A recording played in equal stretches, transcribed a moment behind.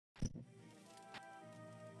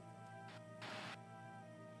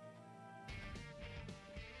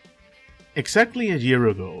Exactly a year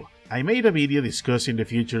ago, I made a video discussing the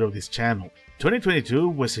future of this channel. 2022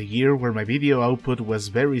 was a year where my video output was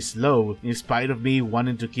very slow in spite of me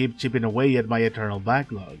wanting to keep chipping away at my eternal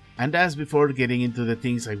backlog, and that's before getting into the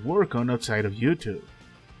things I work on outside of YouTube.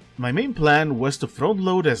 My main plan was to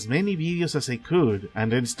front-load as many videos as I could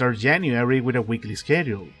and then start January with a weekly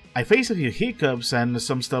schedule. I faced a few hiccups and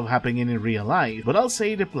some stuff happening in real life, but I'll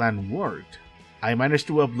say the plan worked. I managed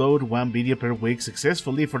to upload one video per week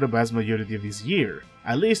successfully for the vast majority of this year,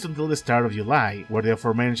 at least until the start of July, where the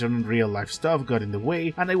aforementioned real-life stuff got in the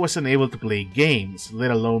way and I wasn't able to play games, let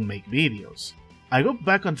alone make videos. I got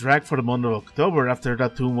back on track for the month of October after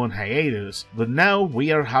that 2-month hiatus, but now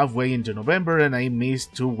we are halfway into November and I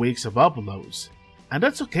missed 2 weeks of uploads. And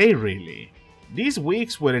that's okay really. These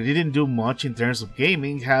weeks where I didn't do much in terms of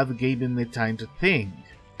gaming have given me time to think.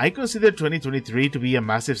 I consider 2023 to be a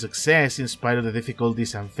massive success in spite of the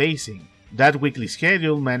difficulties I'm facing. That weekly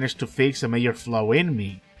schedule managed to fix a major flaw in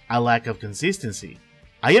me, a lack of consistency.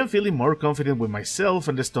 I am feeling more confident with myself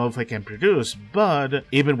and the stuff I can produce, but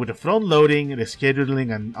even with the front loading, the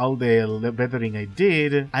scheduling and all the bettering I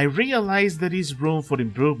did, I realized there is room for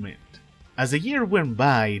improvement. As the year went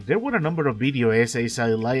by, there were a number of video essays I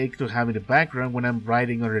like to have in the background when I'm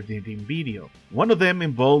writing or editing video. One of them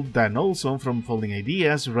involved Dan Olson from Folding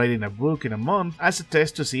Ideas writing a book in a month as a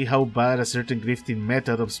test to see how bad a certain grifting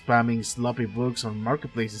method of spamming sloppy books on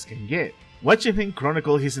marketplaces can get. Watching him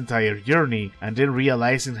chronicle his entire journey and then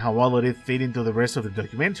realizing how all of it fit into the rest of the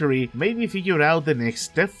documentary made me figure out the next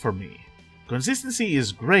step for me. Consistency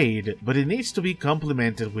is great, but it needs to be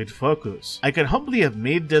complemented with focus. I can humbly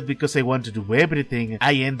admit that because I want to do everything,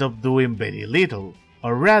 I end up doing very little.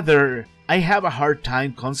 Or rather, I have a hard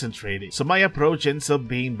time concentrating, so my approach ends up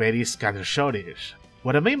being very scattershot-ish.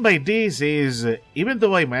 What I mean by this is, even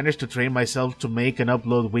though I managed to train myself to make and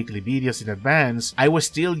upload weekly videos in advance, I was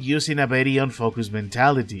still using a very unfocused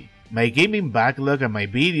mentality. My gaming backlog and my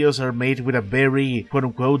videos are made with a very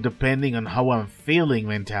quote-unquote depending on how I'm feeling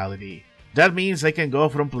mentality. That means I can go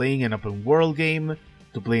from playing an open world game,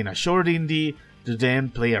 to playing a short indie, to then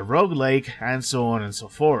play a roguelike, and so on and so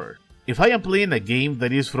forth. If I am playing a game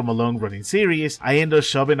that is from a long-running series, I end up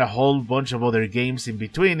shoving a whole bunch of other games in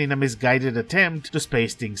between in a misguided attempt to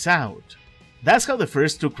space things out. That's how the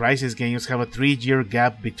first 2 Crysis games have a 3-year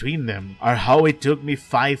gap between them, or how it took me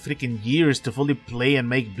 5 freaking years to fully play and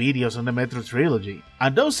make videos on the Metro trilogy.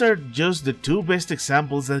 And those are just the 2 best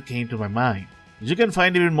examples that came to my mind. You can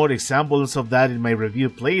find even more examples of that in my review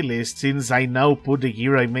playlist, since I now put the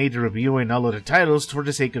year I made the review in all of the titles for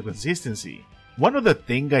the sake of consistency. One of the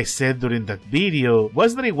things I said during that video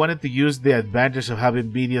was that I wanted to use the advantage of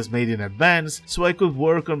having videos made in advance so I could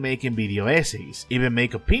work on making video essays, even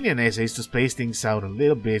make opinion essays to space things out a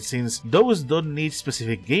little bit since those don't need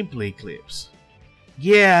specific gameplay clips.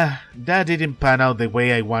 Yeah, that didn't pan out the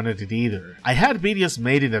way I wanted it either. I had videos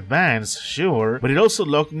made in advance, sure, but it also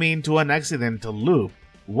locked me into an accidental loop.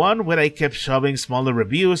 One where I kept shoving smaller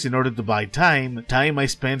reviews in order to buy time I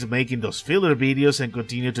spent making those filler videos and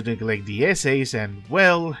continued to neglect the essays, and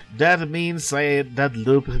well, that means that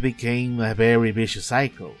loop became a very vicious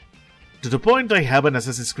cycle. To the point I have an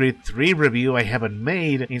Assassin's Creed 3 review I haven't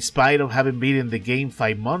made in spite of having beaten the game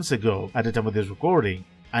 5 months ago at the time of this recording.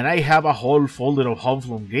 And I have a whole folder of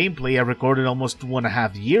Homefront gameplay I recorded almost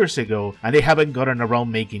 2.5 years ago and I haven't gotten around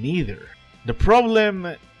making either. The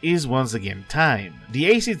problem is once again time. The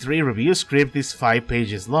AC3 review script is 5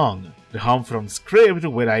 pages long. The Homefront script,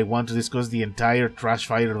 where I want to discuss the entire trash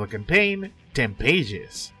fire of the campaign, 10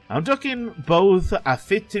 pages. I'm talking both a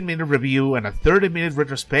 15-minute review and a 30-minute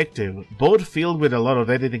retrospective, both filled with a lot of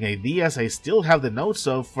editing ideas I still have the notes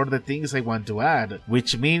of for the things I want to add,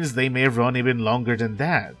 which means they may run even longer than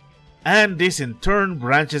that. And this in turn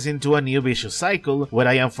branches into a new vicious cycle where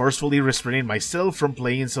I am forcefully restraining myself from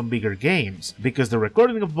playing some bigger games, because the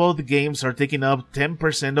recording of both games are taking up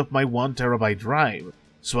 10% of my 1TB drive.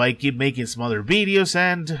 So I keep making smaller videos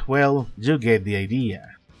and, well, you get the idea.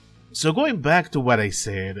 So going back to what I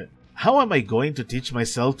said, how am I going to teach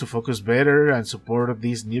myself to focus better and support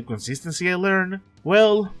this new consistency I learn?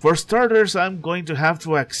 Well, for starters, I'm going to have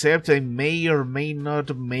to accept I may or may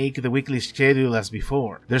not make the weekly schedule as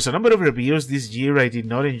before. There's a number of reviews this year I did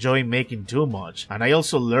not enjoy making too much, and I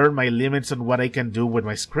also learned my limits on what I can do with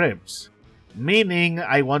my scripts. Meaning,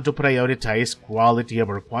 I want to prioritize quality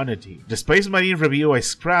over quantity. The Space Marine review I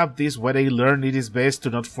scrapped is where I learned it is best to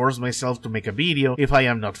not force myself to make a video if I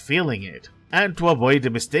am not feeling it, and to avoid the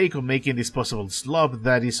mistake of making this possible slop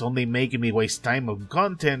that is only making me waste time on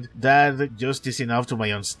content that just is enough to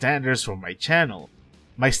my own standards for my channel.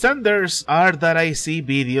 My standards are that I see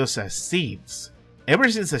videos as seeds. Ever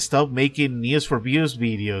since I stopped making news for views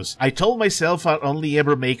videos, I told myself I'll only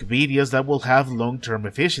ever make videos that will have long-term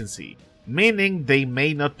efficiency, meaning they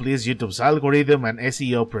may not please YouTube's algorithm and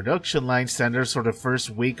SEO production line standards for the first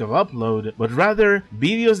week of upload, but rather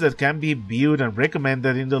videos that can be viewed and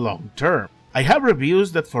recommended in the long term. I have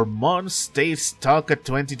reviews that for months stayed stuck at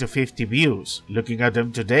 20 to 50 views. Looking at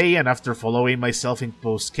them today and after following my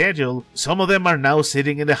self-imposed schedule, some of them are now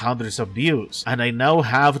sitting in the hundreds of views, and I now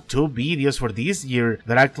have 2 videos for this year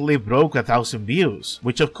that actually broke 1,000 views,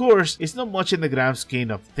 which of course is not much in the grand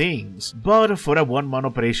scheme of things, but for a one-man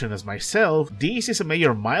operation as myself, this is a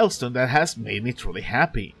major milestone that has made me truly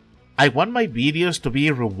happy. I want my videos to be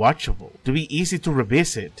rewatchable, to be easy to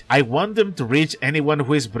revisit. I want them to reach anyone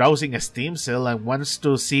who is browsing a Steam sale and wants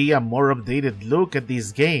to see a more updated look at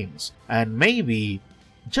these games, and maybe,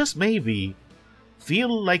 just maybe,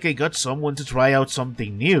 feel like I got someone to try out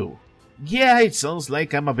something new. Yeah, it sounds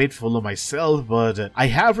like I'm a bit full of myself, but I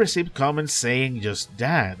have received comments saying just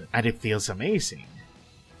that, and it feels amazing.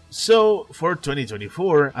 So, for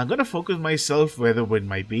 2024, I'm gonna focus myself further with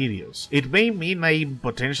my videos. It may mean I'm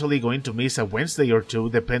potentially going to miss a Wednesday or two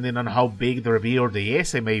depending on how big the review or the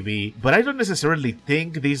essay may be, but I don't necessarily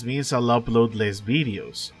think this means I'll upload less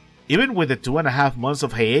videos. Even with the 2.5 months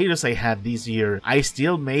of hiatus I had this year, I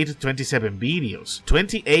still made 27 videos,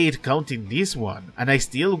 28 counting this one, and I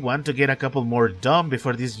still want to get a couple more done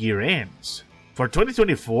before this year ends. For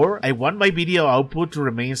 2024, I want my video output to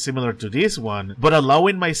remain similar to this one, but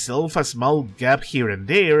allowing myself a small gap here and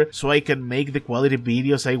there so I can make the quality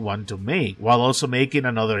videos I want to make, while also making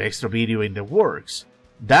another extra video in the works.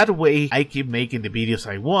 That way, I keep making the videos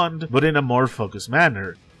I want, but in a more focused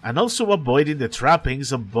manner, and also avoiding the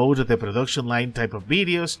trappings of both the production line type of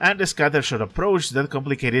videos and the scattershot approach that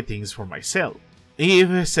complicated things for myself.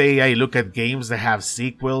 If, say, I look at games that have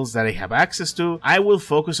sequels that I have access to, I will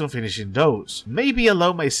focus on finishing those. Maybe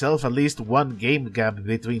allow myself at least one game gap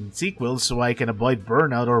between sequels so I can avoid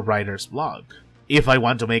burnout or writer's block. If I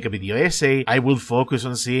want to make a video essay, I will focus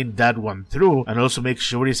on seeing that one through and also make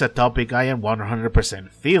sure it's a topic I am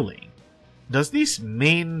 100% feeling. Does this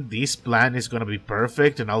mean this plan is gonna be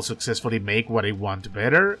perfect and I'll successfully make what I want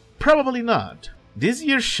better? Probably not. This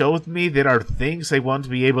year showed me there are things I won't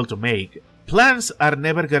be able to make. Plans are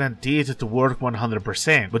never guaranteed to work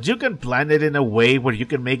 100%, but you can plan it in a way where you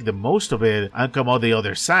can make the most of it and come out the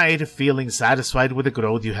other side feeling satisfied with the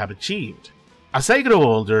growth you have achieved. As I grow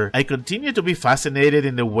older, I continue to be fascinated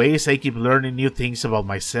in the ways I keep learning new things about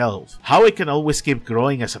myself, how I can always keep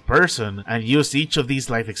growing as a person, and use each of these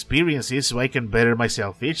life experiences so I can better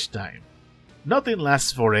myself each time. Nothing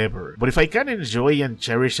lasts forever, but if I can enjoy and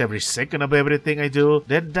cherish every second of everything I do,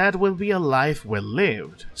 then that will be a life well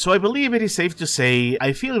lived. So I believe it is safe to say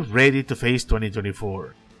I feel ready to face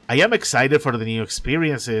 2024. I am excited for the new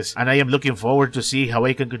experiences, and I am looking forward to see how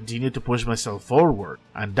I can continue to push myself forward,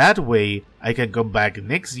 and that way I can come back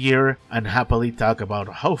next year and happily talk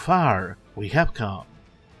about how far we have come.